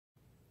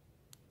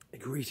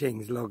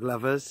Greetings, log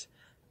lovers.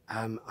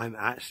 I'm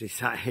actually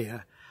sat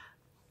here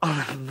on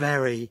a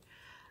very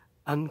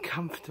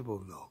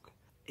uncomfortable log.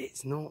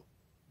 It's not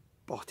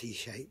body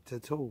shaped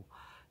at all,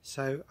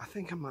 so I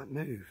think I might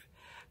move.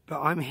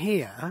 But I'm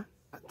here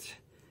at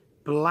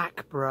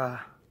Blackborough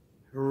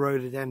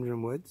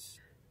Rhododendron Woods,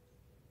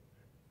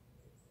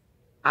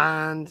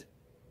 and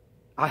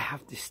I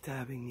have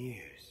disturbing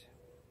news.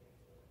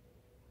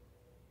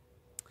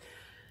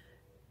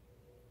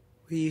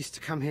 We used to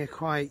come here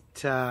quite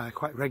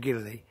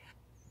regularly.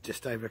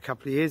 Just over a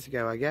couple of years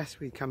ago, I guess,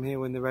 we'd come here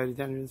when the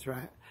rhododendrons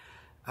were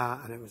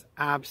out, and it was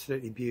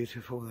absolutely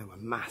beautiful. They were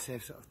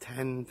massive, sort of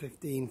 10,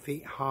 15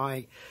 feet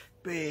high,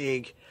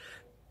 big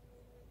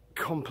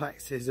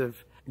complexes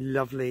of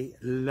lovely,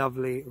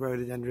 lovely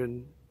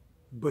rhododendron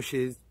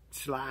bushes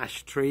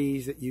 /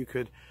 trees that you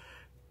could,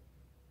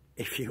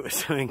 if you were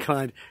so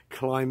inclined,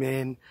 climb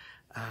in,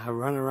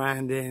 run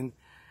around in,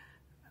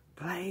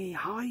 play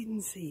hide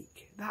and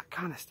seek, that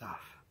kind of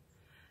stuff.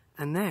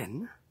 And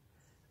then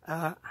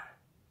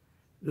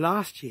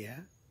last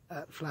year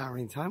at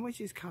flowering time, which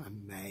is kind of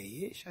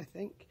May-ish, I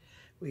think,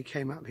 we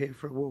came up here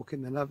for a walk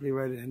in the lovely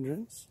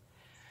rhododendrons,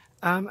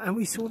 and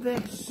we saw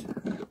this.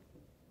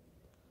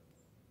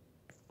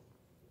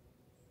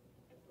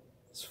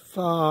 As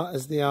far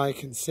as the eye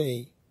can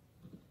see,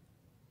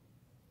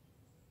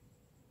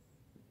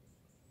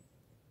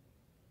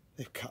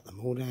 they've cut them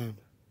all down.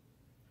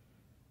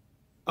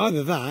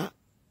 Either that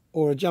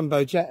or a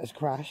jumbo jet has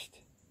crashed.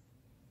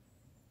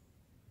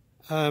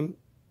 But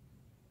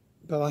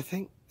I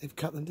think they've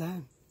cut them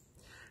down,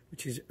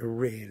 which is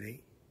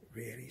really,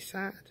 really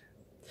sad.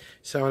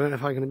 So I don't know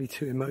if I'm going to be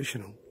too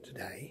emotional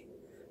today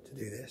to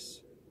do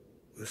this.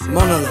 We'll see.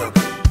 Monologue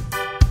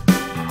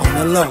on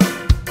the log.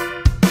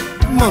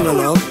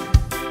 Monologue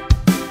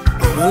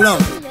on the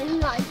log.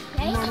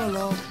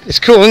 Monologue. It's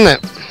cool, isn't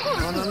it?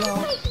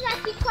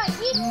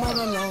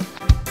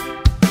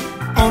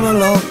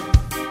 Monologue.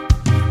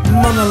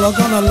 Monologue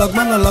on a log.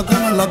 Monologue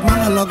on a log. Monologue on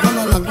a log. Monologue on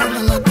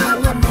a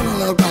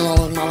log.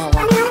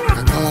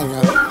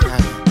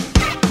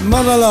 Monologue.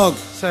 Monologue.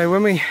 So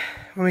when we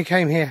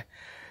came here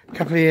a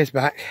couple of years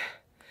back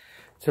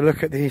to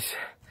look at these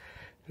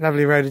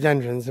lovely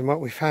rhododendrons, and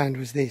what we found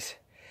was these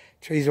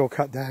trees all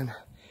cut down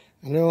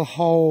and little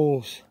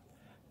holes,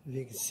 if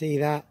you can see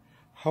that,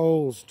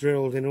 holes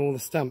drilled in all the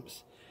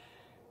stumps.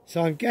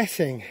 So I'm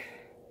guessing,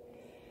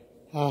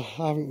 I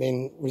haven't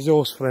been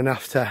resourceful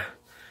enough to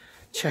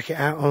check it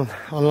out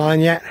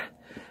online yet,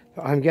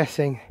 but I'm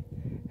guessing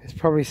there's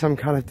probably some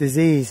kind of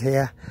disease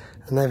here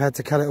and they've had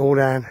to cut it all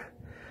down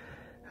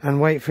and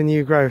wait for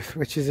new growth,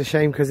 which is a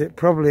shame because it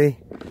probably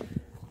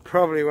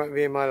won't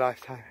be in my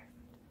lifetime.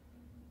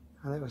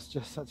 And it was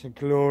just such a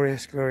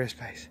glorious, glorious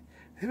place.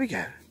 There we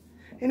go.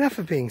 Enough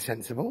of being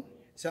sensible.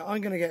 So I'm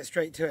going to get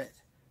straight to it.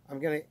 I'm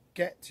going to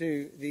get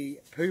to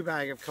the poo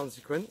bag of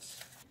consequence.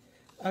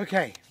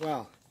 Okay,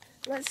 well,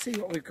 let's see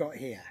what we've got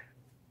here.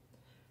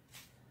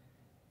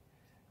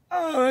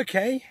 Oh,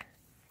 okay.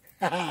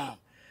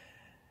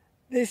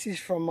 This is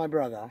from my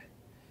brother.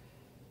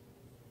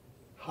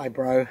 Hi,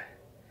 bro.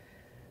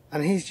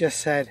 And he's just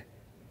said,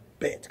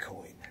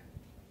 Bitcoin.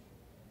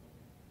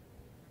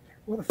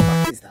 What the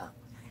fuck is that?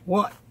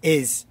 What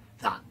is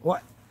that?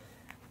 What?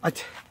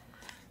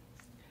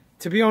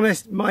 To be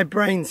honest, my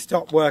brain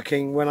stopped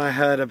working when I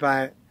heard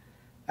about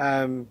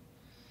the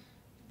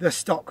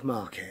stock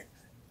market.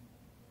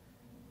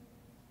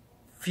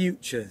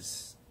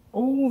 Futures.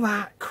 All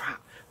that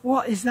crap.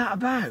 What is that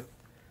about?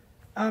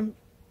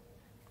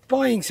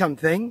 Buying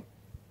something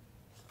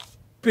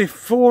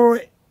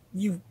before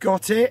you've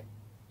got it,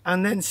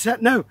 and then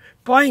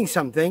buying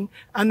something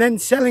and then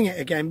selling it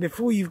again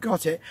before you've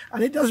got it,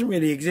 and it doesn't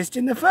really exist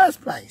in the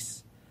first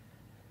place.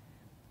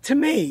 To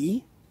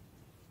me,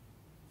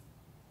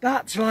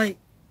 that's like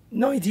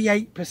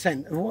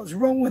 98% of what's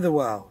wrong with the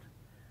world.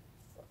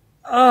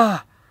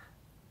 I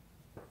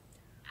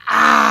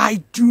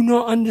do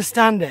not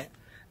understand it.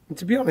 And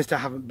to be honest, I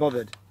haven't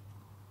bothered.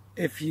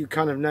 If you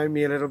kind of know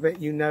me a little bit,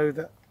 you know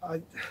that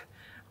I'm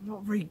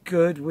not very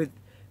good with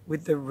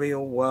the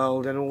real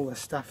world and all the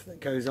stuff that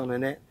goes on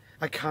in it.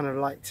 I kind of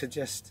like to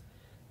just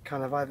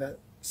kind of either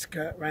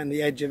skirt around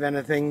the edge of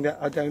anything that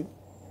I don't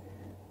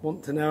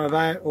want to know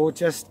about, or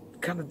just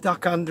kind of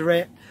duck under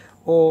it,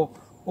 or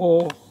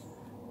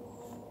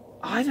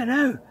I don't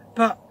know.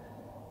 But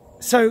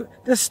so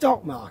the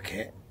stock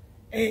market,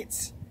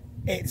 it's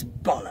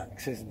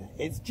bollocks, isn't it?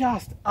 It's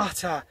just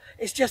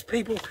it's just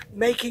people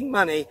making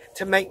money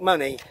to make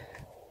money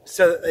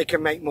so that they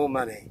can make more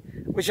money,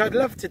 which I'd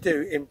love to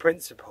do in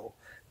principle,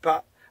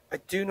 but I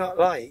do not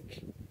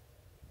like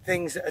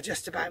things that are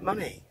just about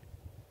money,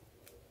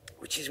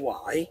 which is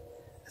why,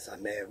 as I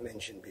may have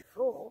mentioned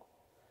before,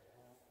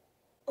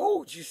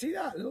 oh, did you see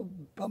that little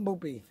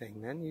bumblebee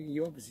thing then?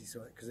 You obviously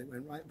saw it because it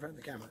went right in front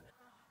of the camera.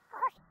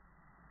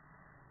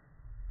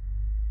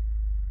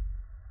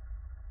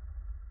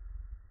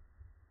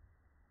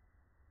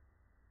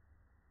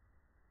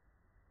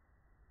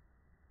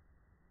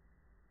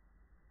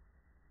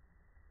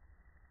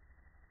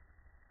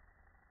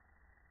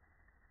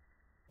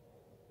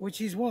 which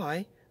is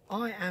why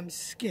I am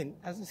skint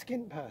as a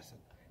skint person,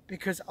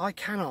 because I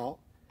cannot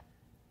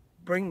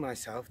bring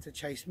myself to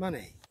chase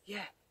money.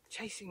 Yeah,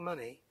 chasing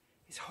money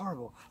is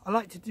horrible. I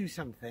like to do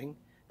something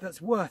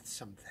that's worth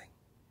something.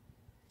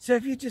 So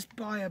if you just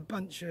buy a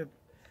bunch of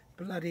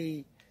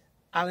bloody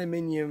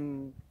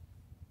aluminium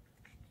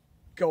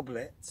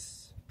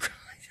goblets,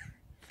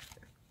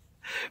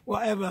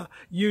 whatever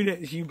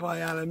units you buy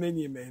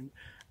aluminium in,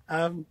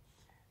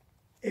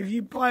 if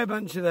you buy a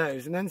bunch of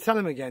those and then sell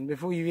them again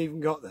before you've even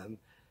got them,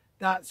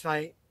 that's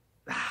like,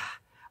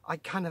 I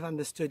kind of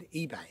understood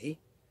eBay.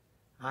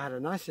 I had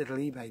a nice little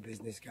eBay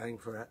business going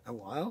for a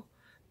while,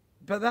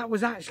 but that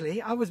was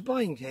actually, I was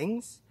buying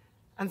things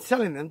and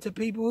selling them to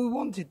people who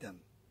wanted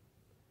them,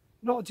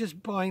 not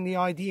just buying the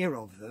idea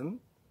of them.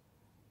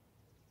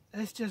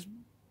 It's just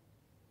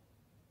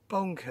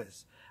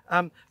bonkers.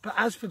 But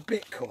as for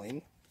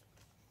Bitcoin,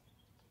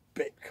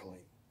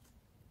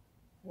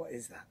 what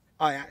is that?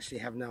 I actually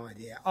have no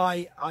idea.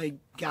 I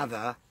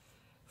gather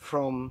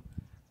from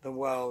the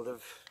world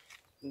of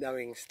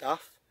knowing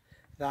stuff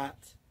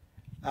that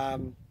I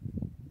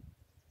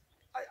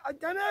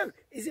don't know.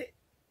 Is it?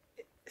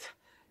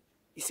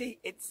 You see,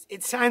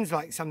 it sounds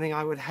like something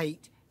I would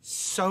hate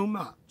so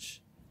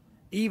much,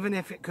 even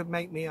if it could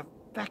make me a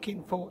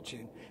fucking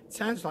fortune. It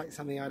sounds like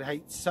something I'd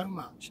hate so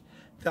much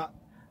that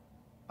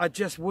I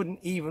just wouldn't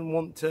even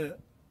want to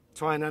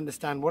try and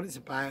understand what it's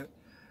about,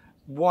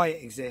 why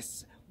it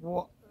exists,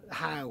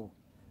 how.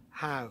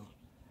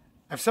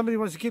 If somebody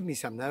wants to give me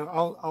some though,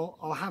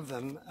 I'll have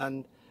them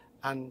and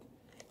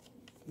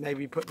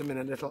maybe put them in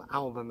a little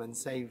album and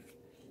save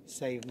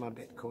my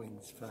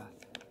Bitcoins for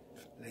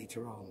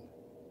later on.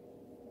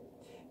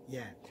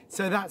 Yeah,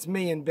 so that's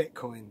me and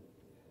Bitcoin.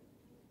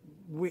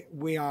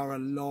 We are a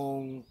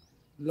long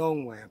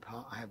way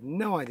apart. I have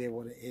no idea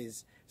what it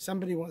is.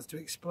 Somebody wants to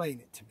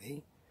explain it to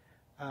me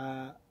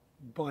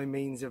by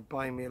means of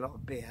buying me a lot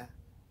of beer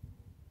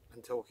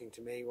and talking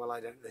to me while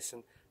I don't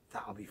listen.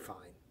 That'll be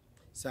fine.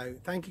 So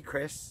thank you,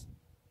 Chris.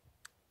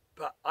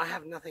 But I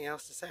have nothing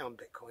else to say on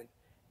Bitcoin.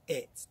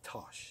 It's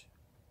tosh.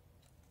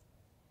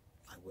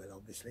 I will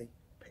obviously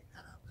pick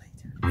that up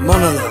later.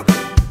 Monologue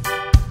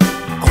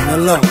on the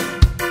log.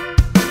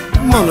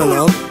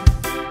 Monologue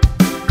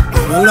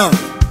on the log.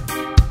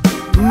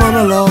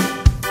 Monologue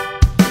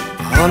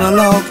on a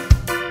log.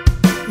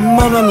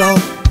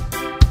 Monologue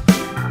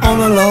on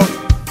a log.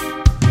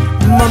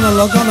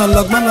 Monologue on a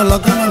log.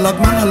 Monologue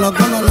on a log. Monologue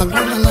on a log.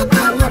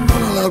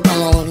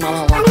 Monologue.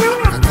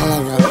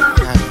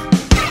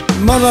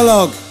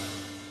 Monologue.